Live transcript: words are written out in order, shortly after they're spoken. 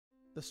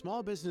The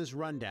Small Business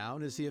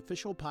Rundown is the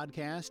official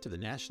podcast of the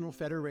National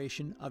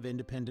Federation of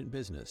Independent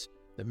Business,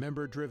 the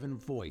member-driven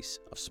voice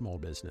of small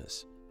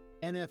business.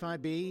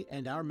 NFIB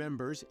and our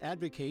members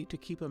advocate to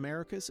keep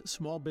America's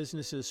small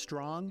businesses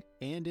strong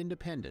and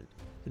independent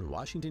in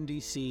Washington,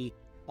 D.C.,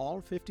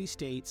 all 50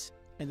 states,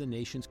 and the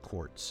nation's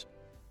courts.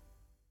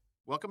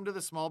 Welcome to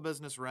the Small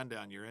Business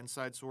Rundown, your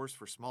inside source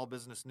for small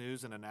business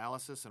news and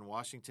analysis in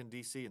Washington,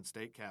 D.C. and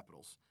state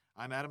capitals.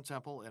 I'm Adam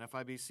Temple,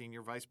 NFIB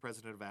Senior Vice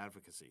President of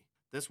Advocacy.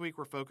 This week,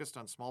 we're focused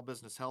on small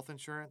business health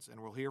insurance,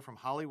 and we'll hear from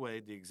Holly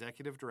Wade, the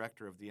Executive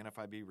Director of the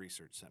NFIB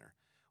Research Center.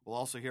 We'll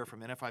also hear from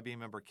NFIB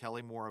member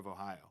Kelly Moore of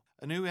Ohio.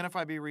 A new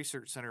NFIB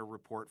Research Center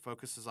report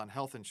focuses on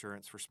health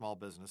insurance for small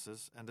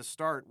businesses, and to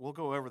start, we'll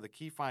go over the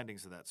key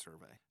findings of that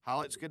survey.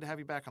 Holly, it's good to have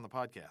you back on the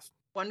podcast.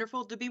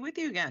 Wonderful to be with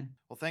you again.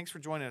 Well, thanks for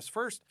joining us.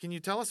 First, can you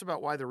tell us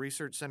about why the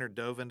Research Center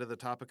dove into the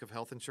topic of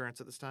health insurance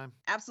at this time?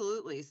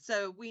 Absolutely.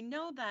 So we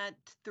know that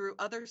through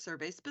other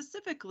surveys,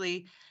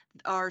 specifically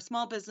our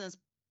small business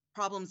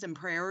problems and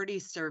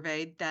priorities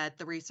survey that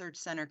the Research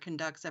Center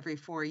conducts every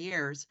 4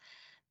 years,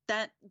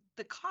 that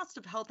the cost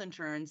of health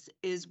insurance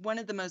is one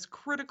of the most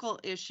critical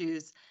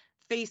issues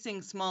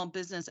facing small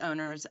business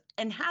owners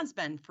and has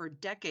been for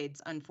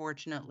decades,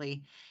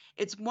 unfortunately.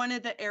 It's one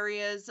of the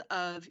areas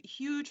of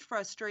huge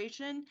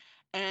frustration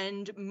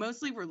and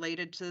mostly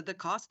related to the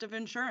cost of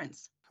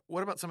insurance.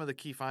 What about some of the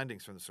key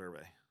findings from the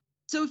survey?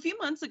 So a few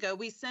months ago,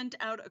 we sent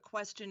out a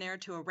questionnaire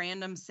to a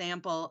random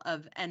sample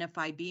of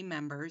NFIB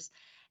members.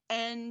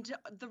 And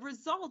the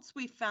results,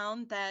 we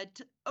found that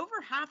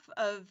over half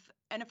of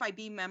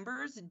NFIB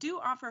members do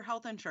offer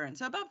health insurance.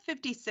 So about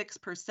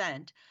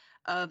 56%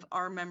 of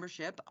our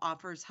membership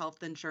offers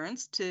health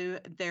insurance to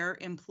their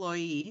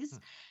employees.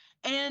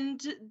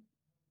 And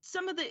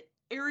some of the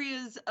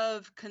areas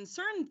of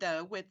concern,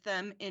 though, with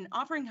them in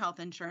offering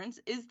health insurance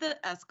is the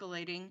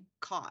escalating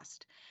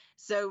cost.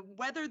 So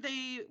whether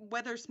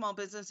small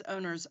business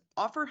owners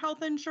offer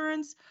health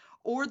insurance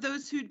or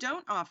those who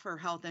don't offer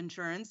health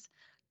insurance,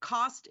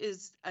 cost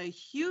is a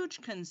huge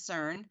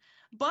concern,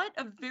 but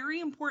a very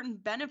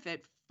important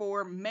benefit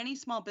for many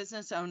small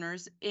business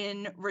owners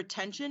in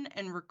retention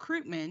and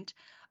recruitment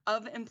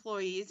of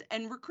employees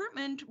and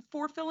recruitment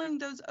for filling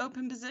those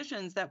open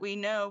positions that we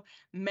know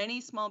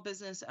many small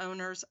business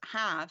owners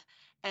have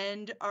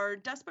and are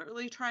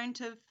desperately trying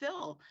to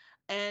fill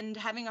and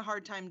having a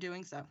hard time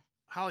doing so.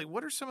 Holly,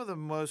 what are some of the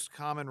most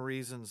common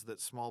reasons that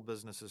small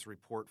businesses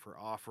report for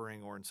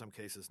offering or in some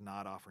cases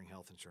not offering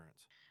health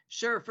insurance?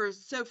 Sure.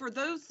 For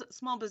those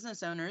small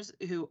business owners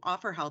who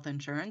offer health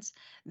insurance,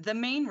 the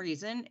main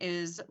reason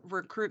is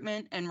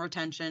recruitment and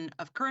retention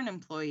of current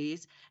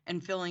employees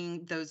and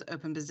filling those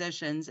open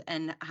positions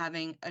and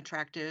having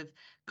attractive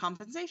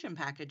compensation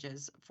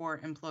packages for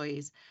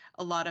employees.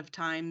 A lot of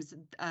times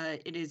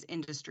it is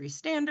industry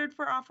standard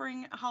for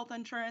offering health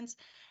insurance,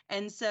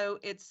 and so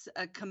it's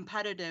a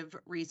competitive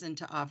reason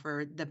to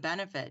offer the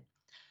benefit.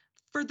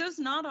 For those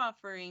not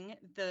offering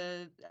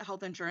the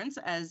health insurance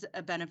as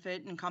a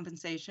benefit and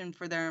compensation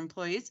for their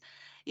employees,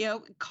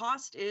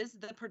 cost is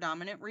the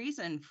predominant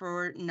reason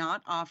for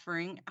not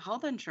offering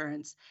health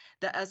insurance.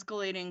 The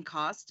escalating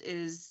cost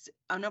is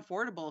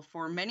unaffordable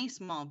for many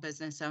small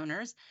business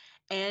owners,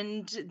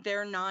 and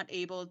they're not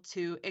able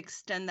to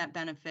extend that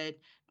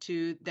benefit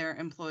to their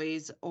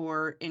employees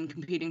or in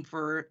competing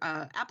for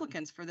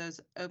applicants for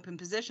those open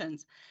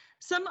positions.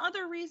 Some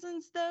other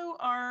reasons, though,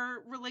 are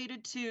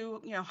related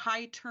to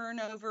high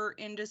turnover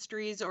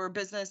industries or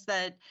business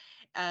that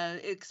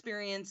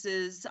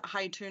experiences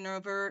high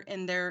turnover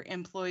in their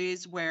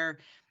employees, where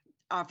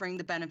offering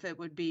the benefit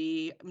would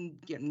be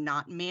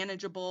not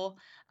manageable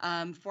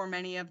for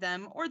many of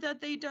them, or that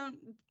they don't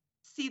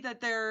see that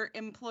their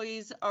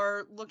employees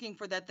are looking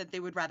for that they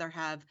would rather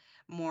have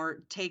more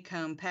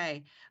take-home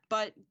pay.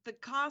 But the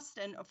cost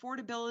and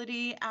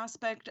affordability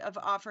aspect of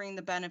offering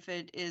the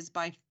benefit is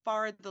by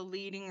far the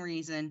leading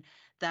reason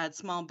that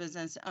small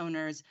business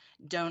owners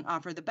don't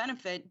offer the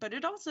benefit. But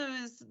it also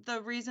is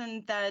the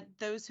reason that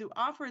those who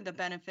offer the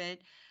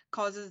benefit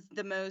causes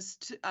the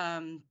most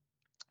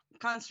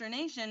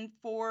consternation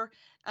for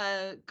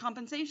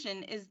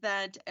compensation is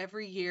that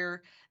every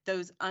year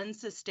those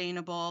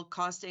unsustainable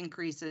cost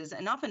increases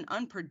and often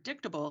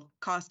unpredictable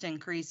cost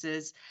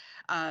increases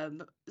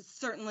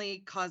certainly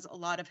cause a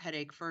lot of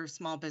headache for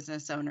small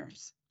business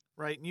owners.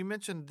 Right. And you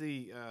mentioned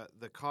the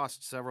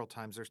cost several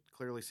times. There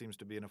clearly seems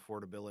to be an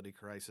affordability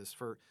crisis.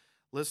 For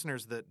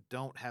listeners that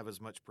don't have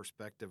as much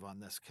perspective on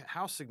this,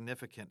 how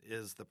significant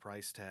is the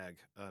price tag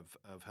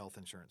of health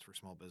insurance for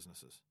small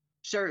businesses?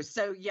 Sure.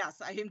 So yes,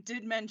 I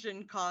did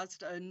mention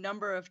cost a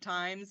number of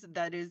times.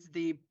 That is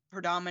the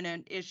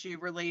predominant issue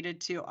related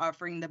to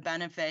offering the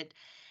benefit.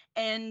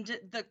 And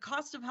the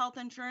cost of health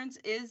insurance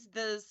is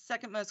the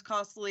second most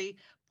costly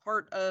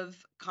part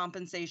of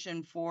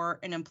compensation for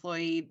an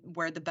employee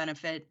where the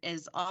benefit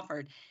is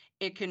offered.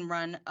 It can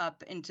run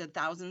up into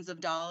thousands of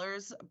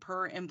dollars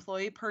per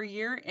employee per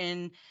year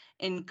in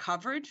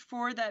coverage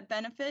for that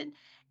benefit.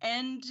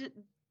 And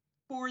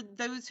For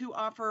those who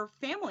offer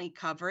family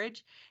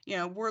coverage,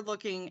 we're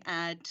looking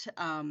at,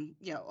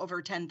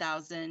 over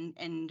 10,000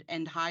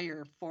 and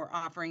higher for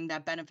offering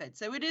that benefit.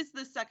 So it is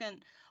the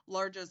second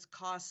largest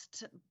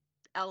cost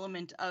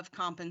element of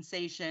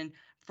compensation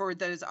for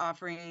those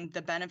offering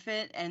the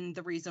benefit, and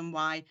the reason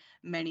why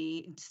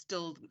many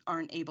still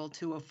aren't able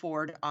to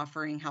afford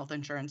offering health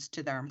insurance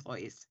to their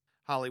employees.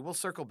 Holly, we'll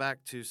circle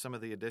back to some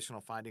of the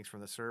additional findings from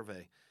the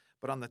survey.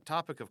 But on the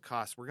topic of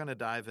costs, we're going to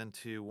dive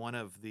into one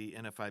of the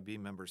NFIB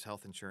members'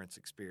 health insurance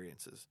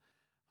experiences.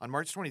 On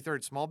March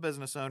 23rd, small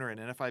business owner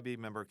and NFIB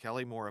member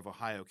Kelly Moore of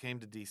Ohio came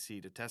to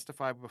D.C. to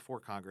testify before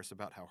Congress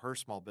about how her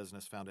small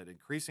business found it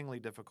increasingly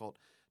difficult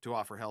to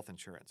offer health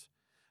insurance.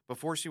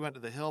 Before she went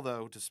to the Hill,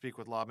 though, to speak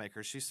with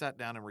lawmakers, she sat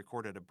down and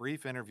recorded a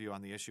brief interview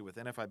on the issue with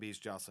NFIB's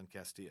Jocelyn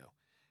Castillo.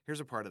 Here's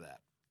a part of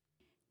that.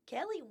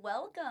 Kelly,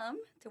 welcome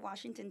to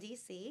Washington,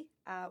 D.C.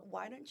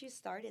 Why don't you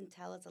start and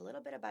tell us a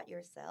little bit about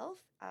yourself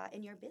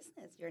and your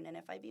business? You're an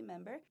NFIB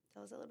member.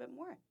 Tell us a little bit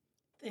more.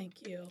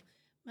 Thank you.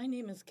 My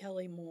name is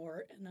Kelly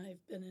Moore, and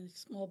I've been a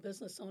small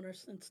business owner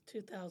since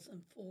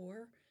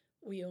 2004.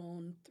 We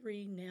own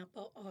 3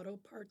 Napa Auto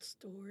Parts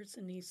stores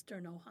in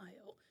eastern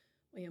Ohio.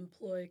 We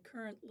employ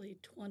currently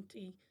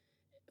 20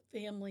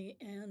 family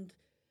and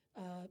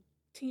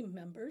team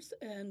members,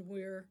 and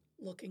we're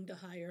looking to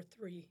hire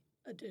 3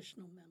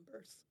 additional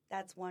members.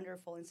 That's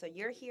wonderful. And so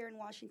you're here in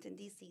Washington,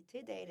 D.C.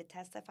 today to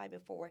testify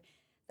before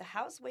the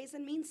House Ways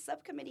and Means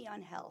Subcommittee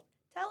on Health.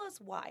 Tell us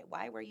why.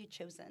 Why were you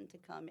chosen to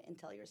come and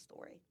tell your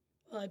story?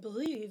 Well, I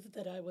believe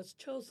that I was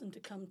chosen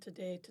to come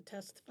today to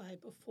testify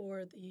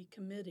before the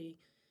committee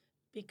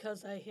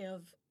because I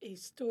have a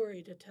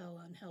story to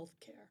tell on health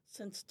care.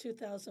 Since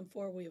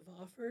 2004, we have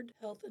offered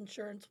health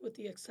insurance with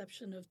the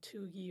exception of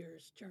 2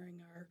 years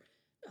during our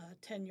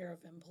tenure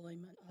of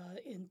employment.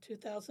 In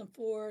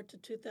 2004 to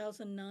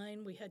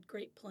 2009, we had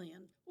great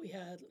plan. We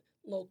had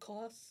low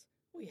costs.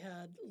 We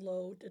had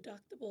low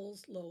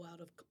deductibles, low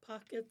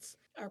out-of-pockets.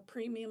 Our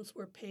premiums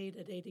were paid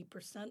at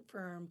 80% for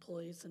our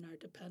employees and our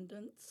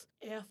dependents.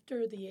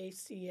 After the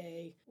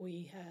ACA,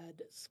 we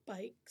had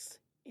spikes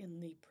in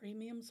the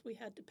premiums we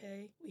had to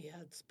pay. We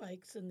had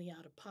spikes in the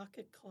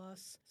out-of-pocket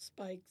costs,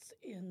 spikes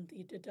in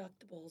the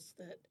deductibles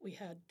that we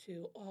had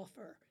to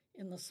offer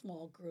in the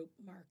small group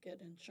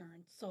market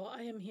insurance. So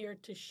I am here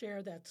to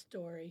share that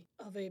story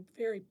of a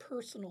very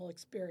personal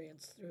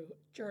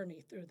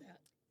journey through that.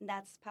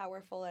 That's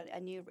powerful. A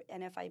new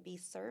NFIB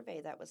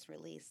survey that was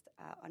released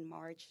on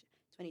March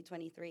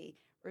 2023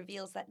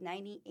 reveals that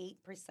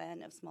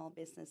 98% of small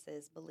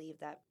businesses believe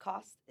that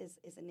cost is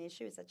an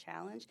issue, is a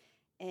challenge.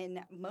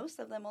 And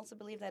most of them also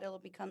believe that it will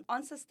become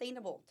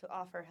unsustainable to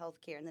offer health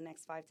care in the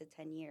next 5 to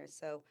 10 years.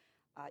 So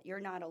you're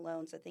not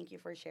alone. So thank you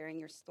for sharing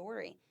your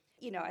story.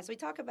 As we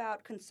talk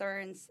about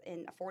concerns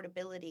in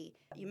affordability,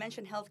 you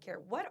mentioned healthcare.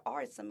 What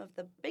are some of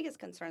the biggest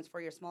concerns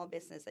for your small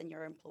business and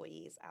your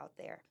employees out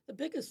there? The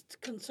biggest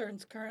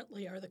concerns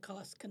currently are the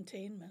cost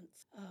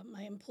containments.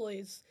 My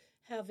employees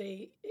have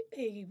a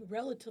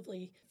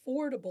relatively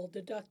affordable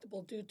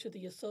deductible due to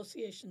the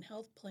association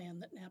health plan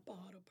that Napa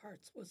Auto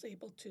Parts was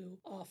able to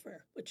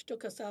offer, which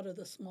took us out of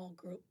the small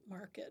group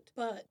market.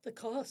 But the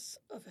costs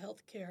of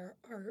health care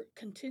are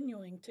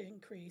continuing to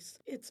increase.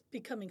 It's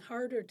becoming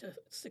harder to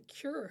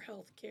secure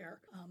health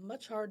care,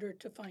 much harder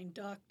to find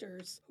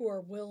doctors who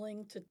are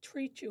willing to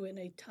treat you in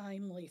a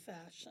timely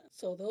fashion.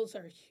 So those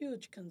are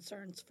huge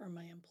concerns for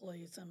my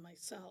employees and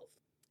myself.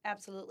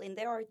 Absolutely. And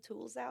there are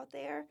tools out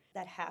there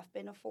that have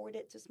been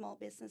afforded to small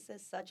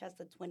businesses, such as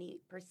the 20%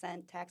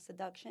 tax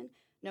deduction,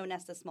 known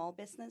as the small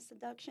business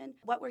deduction.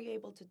 What were you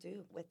able to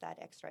do with that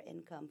extra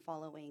income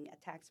following a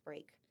tax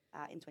break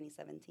in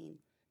 2017?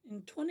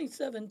 In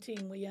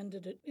 2017, we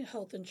ended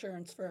health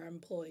insurance for our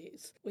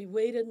employees. We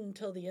waited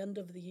until the end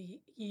of the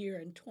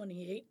year in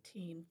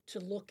 2018 to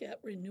look at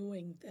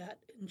renewing that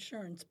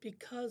insurance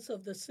because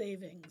of the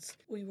savings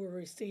we were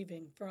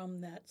receiving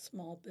from that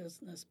small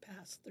business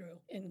pass-through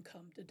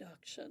income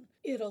deduction.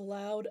 It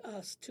allowed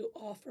us to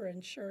offer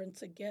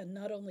insurance again,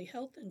 not only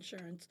health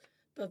insurance,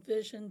 but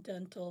vision,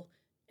 dental,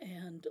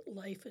 and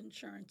life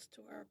insurance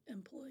to our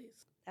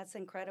employees. That's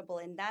incredible.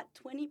 And that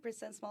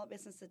 20% small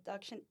business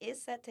deduction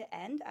is set to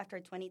end after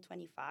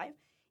 2025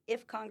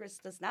 if Congress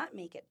does not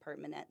make it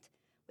permanent.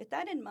 With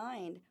that in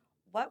mind,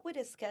 what would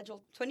a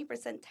scheduled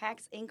 20%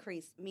 tax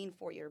increase mean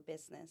for your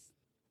business?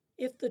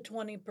 If the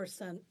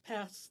 20%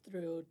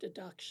 pass-through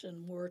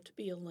deduction were to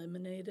be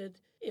eliminated,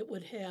 it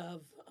would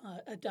have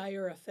a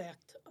dire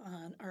effect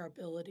on our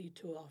ability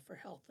to offer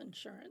health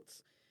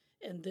insurance.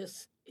 And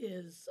this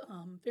is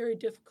very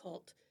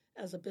difficult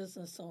as a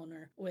business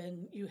owner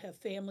when you have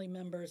family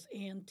members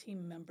and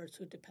team members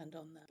who depend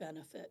on that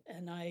benefit.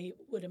 And I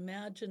would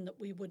imagine that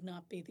we would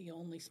not be the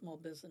only small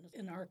business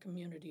in our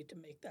community to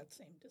make that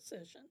same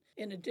decision.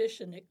 In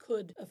addition, it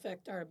could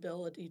affect our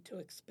ability to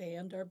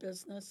expand our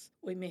business.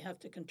 We may have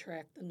to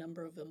contract the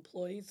number of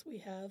employees we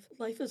have.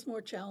 Life is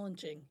more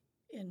challenging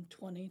in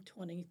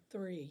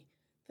 2023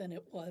 than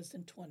it was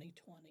in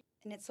 2020.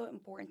 And it's so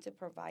important to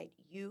provide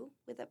you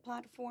with a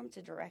platform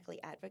to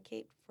directly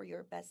advocate for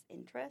your best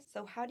interests.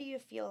 So how do you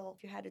feel,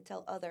 if you had to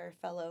tell other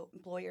fellow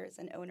employers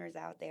and owners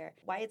out there,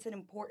 why it's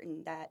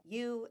important that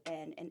you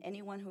and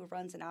anyone who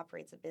runs and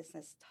operates a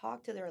business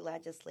talk to their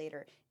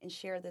legislator and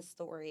share this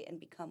story and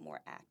become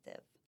more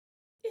active?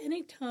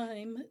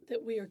 Anytime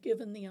that we are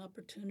given the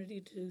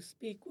opportunity to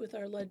speak with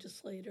our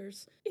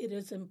legislators, it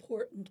is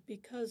important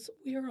because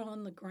we are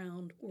on the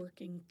ground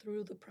working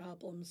through the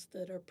problems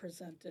that are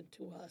presented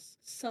to us,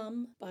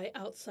 some by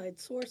outside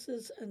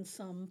sources and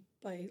some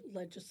by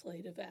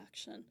legislative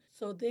action.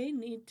 So they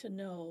need to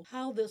know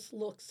how this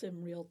looks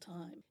in real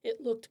time.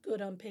 It looked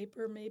good on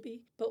paper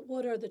maybe, but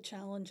what are the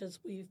challenges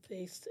we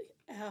face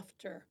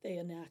after they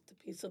enact a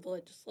piece of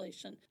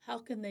legislation? How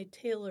can they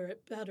tailor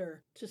it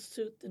better to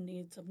suit the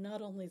needs of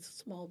not only the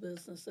small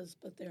businesses,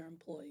 but their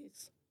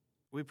employees?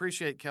 We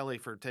appreciate Kelly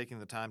for taking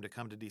the time to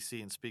come to D.C.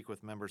 and speak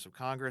with members of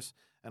Congress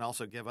and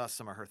also give us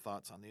some of her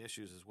thoughts on the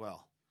issues as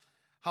well.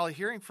 Holly,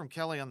 hearing from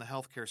Kelly on the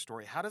healthcare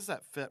story, how does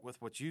that fit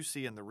with what you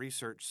see in the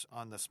research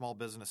on the small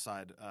business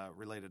side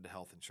related to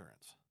health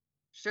insurance?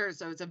 Sure.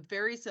 So it's a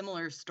very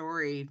similar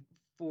story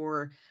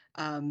for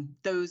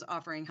those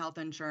offering health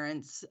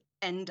insurance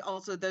and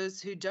also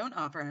those who don't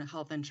offer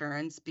health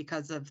insurance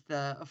because of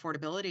the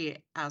affordability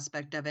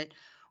aspect of it.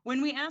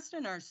 When we asked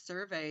in our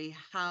survey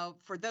how,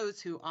 for those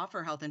who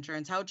offer health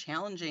insurance, how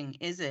challenging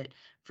is it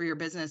for your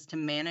business to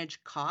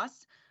manage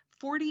costs?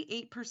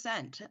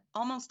 48%,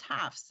 almost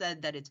half,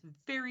 said that it's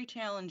very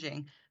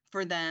challenging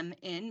for them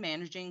in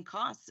managing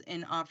costs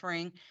in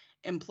offering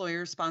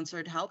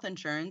employer-sponsored health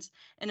insurance.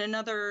 And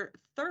another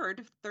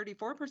third,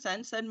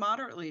 34%, said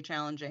moderately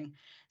challenging.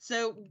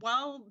 So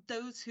while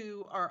those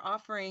who are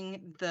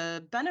offering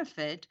the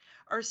benefit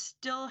are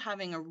still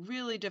having a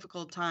really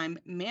difficult time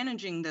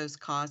managing those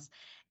costs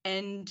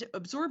and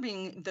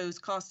absorbing those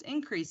cost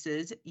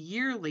increases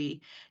yearly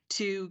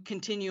to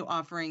continue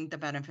offering the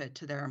benefit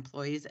to their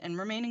employees and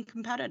remaining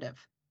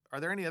competitive.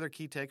 Are there any other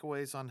key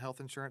takeaways on health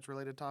insurance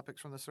related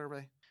topics from the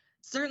survey?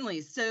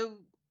 Certainly. So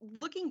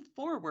looking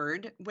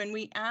forward, when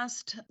we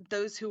asked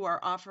those who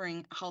are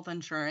offering health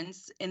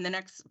insurance in the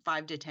next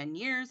 5 to 10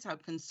 years, how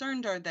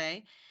concerned are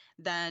they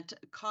that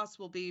costs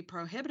will be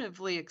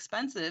prohibitively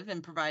expensive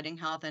in providing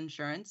health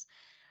insurance?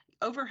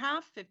 Over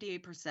half,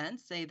 58%,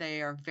 say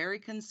they are very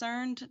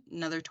concerned.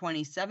 Another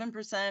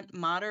 27%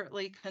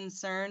 moderately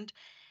concerned.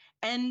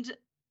 And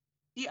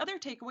the other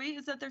takeaway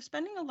is that they're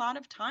spending a lot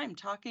of time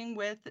talking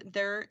with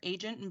their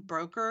agent and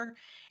broker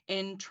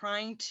in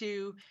trying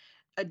to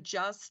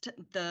adjust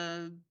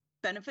the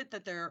benefit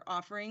that they're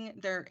offering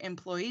their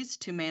employees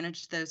to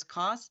manage those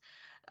costs,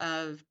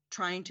 of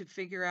trying to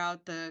figure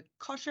out the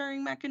cost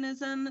sharing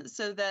mechanism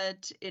so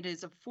that it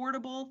is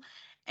affordable.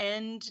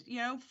 And,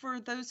 for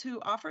those who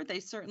offer,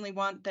 they certainly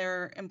want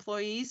their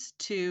employees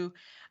to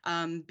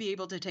be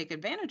able to take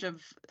advantage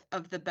of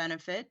the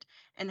benefit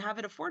and have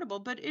it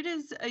affordable. But it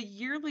is a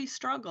yearly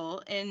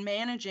struggle in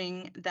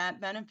managing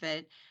that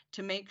benefit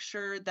to make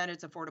sure that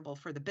it's affordable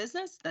for the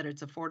business, that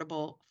it's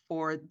affordable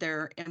for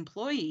their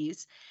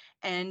employees,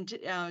 and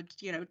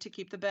to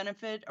keep the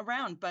benefit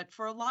around. But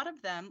for a lot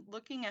of them,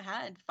 looking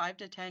ahead 5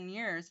 to 10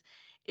 years,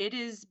 it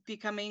is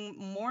becoming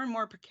more and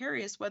more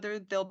precarious whether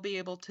they'll be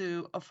able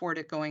to afford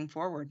it going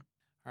forward.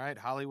 All right,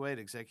 Holly Wade,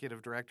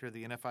 Executive Director of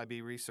the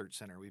NFIB Research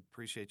Center. We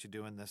appreciate you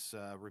doing this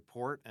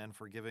report and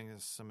for giving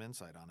us some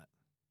insight on it.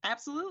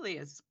 Absolutely.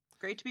 It's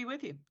great to be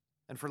with you.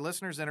 And for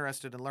listeners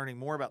interested in learning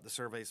more about the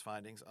survey's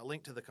findings, a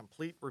link to the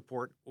complete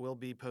report will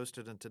be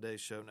posted in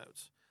today's show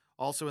notes.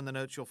 Also in the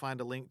notes, you'll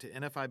find a link to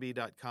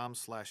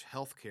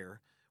nfib.com/healthcare,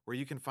 where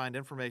you can find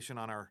information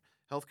on our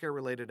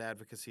healthcare-related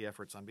advocacy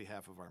efforts on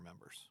behalf of our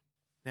members.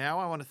 Now,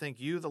 I want to thank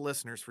you, the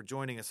listeners, for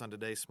joining us on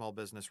today's Small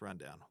Business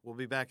Rundown. We'll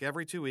be back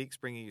every 2 weeks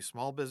bringing you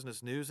small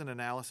business news and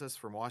analysis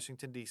from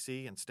Washington,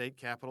 D.C. and state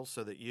capitals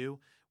so that you,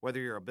 whether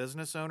you're a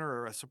business owner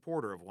or a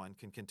supporter of one,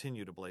 can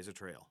continue to blaze a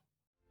trail.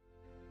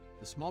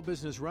 The Small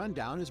Business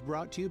Rundown is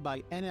brought to you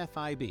by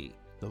NFIB,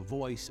 the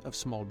voice of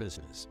small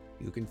business.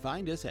 You can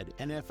find us at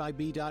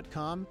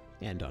nfib.com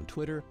and on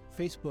Twitter,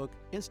 Facebook,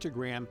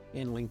 Instagram,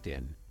 and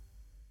LinkedIn.